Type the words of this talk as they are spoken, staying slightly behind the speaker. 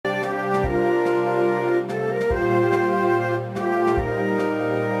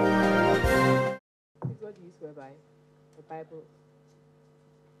Bible.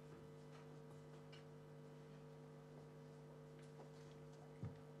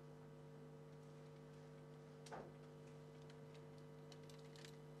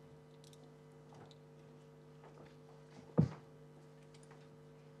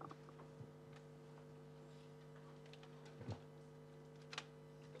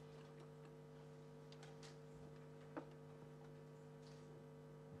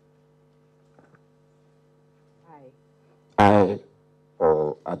 I,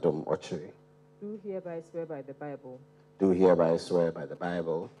 or Adom-Otchere, Do hereby swear by the Bible do hereby swear by the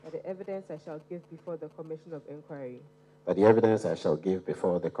Bible that the evidence I shall give before the Commission of Inquiry that the evidence I shall give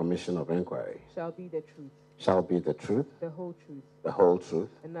before the Commission of Inquiry shall be the truth, shall be the truth, the whole truth, the whole truth,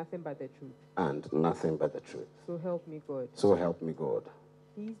 and nothing but the truth. and nothing but the truth. So help me God. So help me God.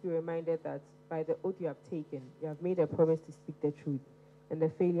 Please be reminded that by the oath you have taken, you have made a promise to speak the truth, and the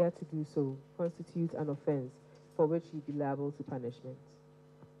failure to do so constitutes an offense for which you be liable to punishment.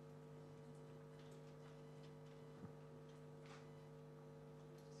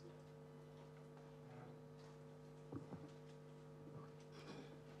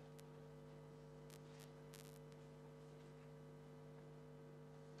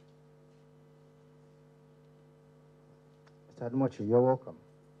 Mr. Adom-Otchere, you're welcome.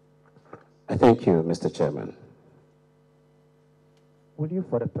 I thank you, Mr. Chairman. Will you,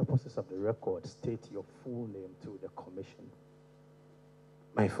 for the purposes of the record, state your full name to the commission?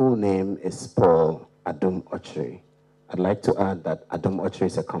 My full name is Paul Adom-Otchere. I'd like to add that Adom-Otchere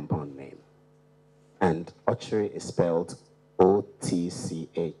is a compound name, and Otchere is spelled Otchere.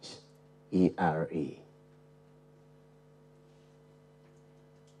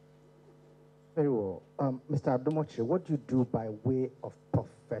 Very well. Mr. Adom-Otchere, what do you do by way of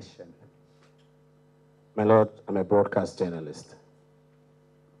profession? My Lord, I'm a broadcast journalist.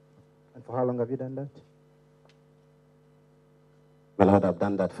 And for how long have you done that? My Lord, I've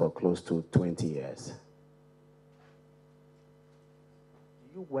done that for close to 20 years.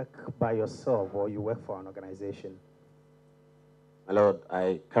 Do you work by yourself or you work for an organization? My Lord,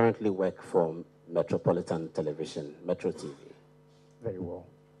 I currently work for Metropolitan Television, Metro TV. Very well.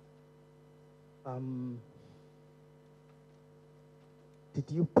 Did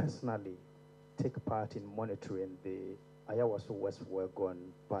you personally take part in monitoring the Ayawaso West Wuogon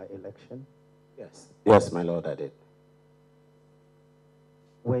by-election? Yes. Yes, my Lord, I did.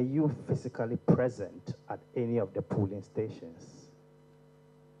 Were you physically present at any of the polling stations?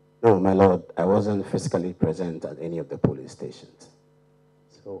 No, my Lord, I wasn't physically present at any of the polling stations.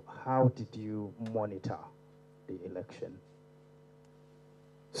 So how did you monitor the election?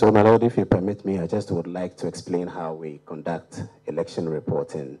 So, my Lord, if you permit me, I just would like to explain how we conduct election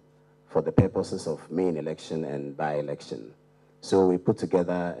reporting for the purposes of main election and by-election. So we put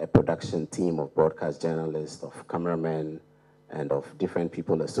together a production team of broadcast journalists, of cameramen, and of different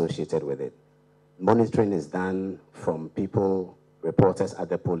people associated with it. Monitoring is done from people, reporters at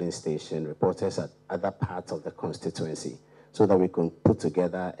the polling station, reporters at other parts of the constituency, so that we can put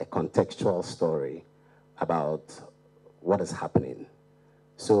together a contextual story about what is happening.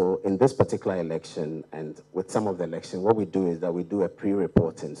 So in this particular election, and with some of the election, what we do is that we do a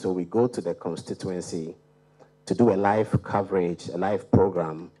pre-reporting. So we go to the constituency to do a live coverage, a live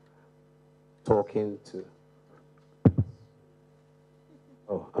program, talking to...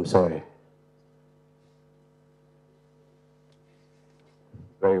 Oh, I'm sorry.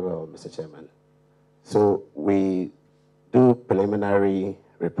 Very well, Mr. Chairman. So we do preliminary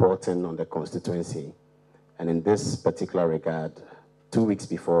reporting on the constituency. And in this particular regard, 2 weeks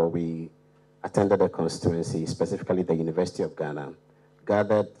before, we attended the constituency, specifically the University of Ghana,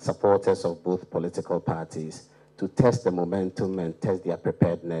 gathered supporters of both political parties to test the momentum and test their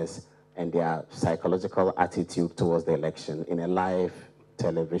preparedness and their psychological attitude towards the election in a live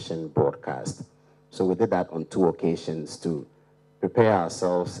television broadcast. So we did that on 2 occasions to prepare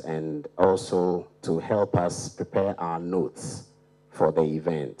ourselves and also to help us prepare our notes for the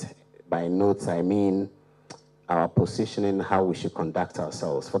event. By notes, I mean our positioning, how we should conduct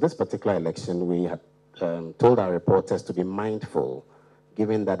ourselves. For this particular election, we had told our reporters to be mindful,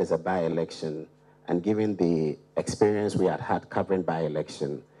 given that it's a by-election, and given the experience we had covering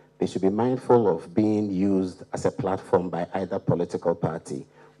by-election, they should be mindful of being used as a platform by either political party.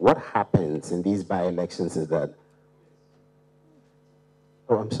 What happens in these by-elections is that...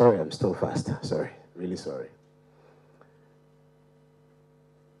 Oh, I'm sorry, I'm still fast. Sorry, really sorry.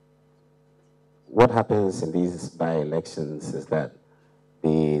 What happens in these by-elections is that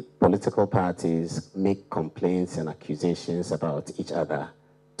the political parties make complaints and accusations about each other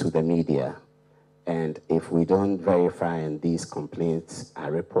to the media. And if we don't verify and these complaints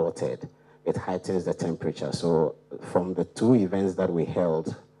are reported, it heightens the temperature. So from the two events that we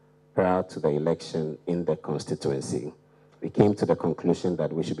held prior to the election in the constituency, we came to the conclusion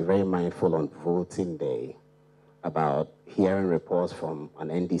that we should be very mindful on voting day about hearing reports from an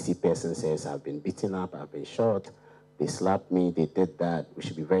NDC person says, I've been beaten up, I've been shot, they slapped me, they did that. We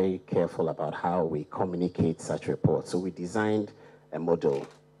should be very careful about how we communicate such reports. So we designed a model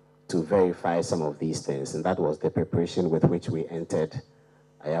to verify some of these things, and that was the preparation with which we entered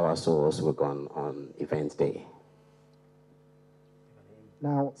Ayawaso Oswegon on event day.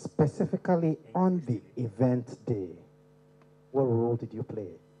 Now, specifically on the event day, what role did you play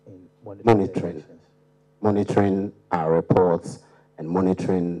in monitoring? Monitoring our reports and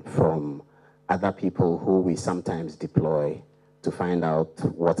monitoring from other people who we sometimes deploy to find out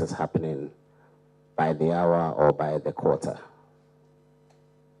what is happening by the hour or by the quarter.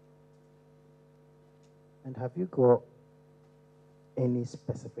 And have you got any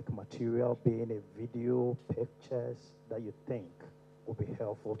specific material, being a video, pictures, that you think will be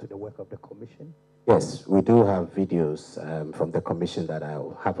helpful to the work of the commission? Yes, we do have videos from the commission that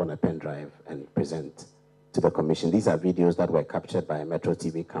I'll have on a pen drive and present to the commission. These are videos that were captured by Metro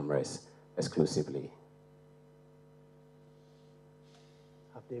TV cameras exclusively.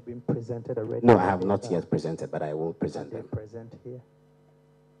 Have they been presented already? No, I have not yet presented, but I will present them. Are they present here?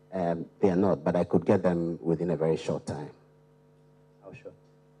 They are not, but I could get them within a very short time. How short?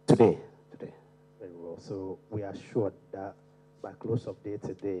 Today. Very well. So we are sure that by close of day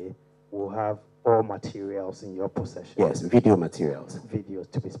today, we'll have all materials in your possession. Yes, video materials.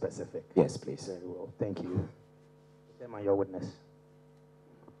 Videos, to be specific. Yes, please. Very well. Thank you. Chairman, your witness.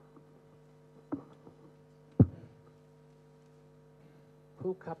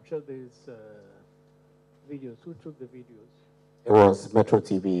 Who captured these videos? Who took the videos? It was Metro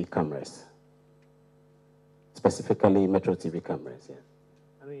TV cameras. Specifically Metro TV cameras, yeah.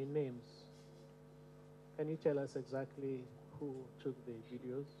 I mean, names. Can you tell us exactly who took the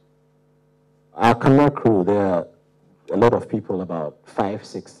videos? Our camera crew, there are a lot of people, about 5,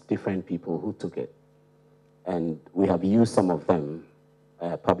 6 different people who took it. And we have used some of them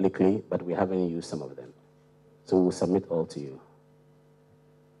publicly, but we haven't used some of them. So we'll submit all to you.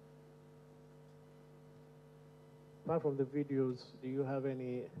 Apart from the videos, do you have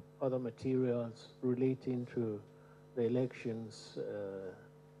any other materials relating to the elections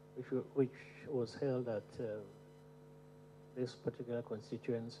which was held at this particular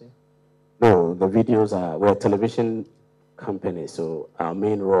constituency? No, the videos are, we're a television company, so our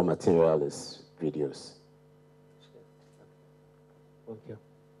main raw material is videos. Thank you.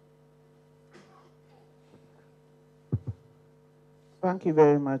 Thank you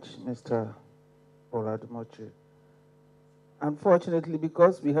very much, Mr. Adom-Otchere. Unfortunately,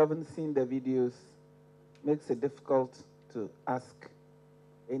 because we haven't seen the videos, makes it difficult to ask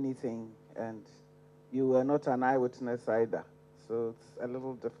anything, and you were not an eyewitness either, so it's a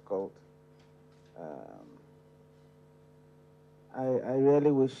little difficult. I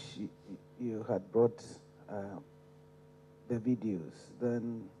really wish you had brought the videos,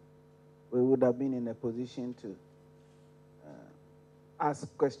 then we would have been in a position to ask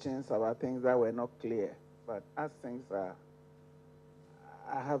questions about things that were not clear. But as things are,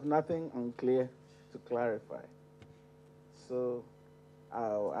 I have nothing unclear to clarify. So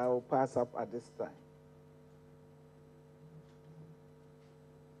I will pass up at this time.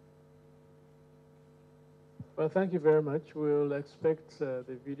 Well, thank you very much. We'll expect the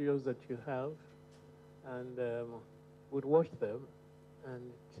videos that you have, and we'll watch them and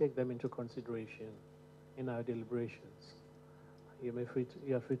take them into consideration in our deliberations. You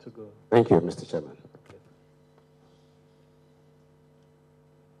are free to go. Thank you, Mr. Chairman.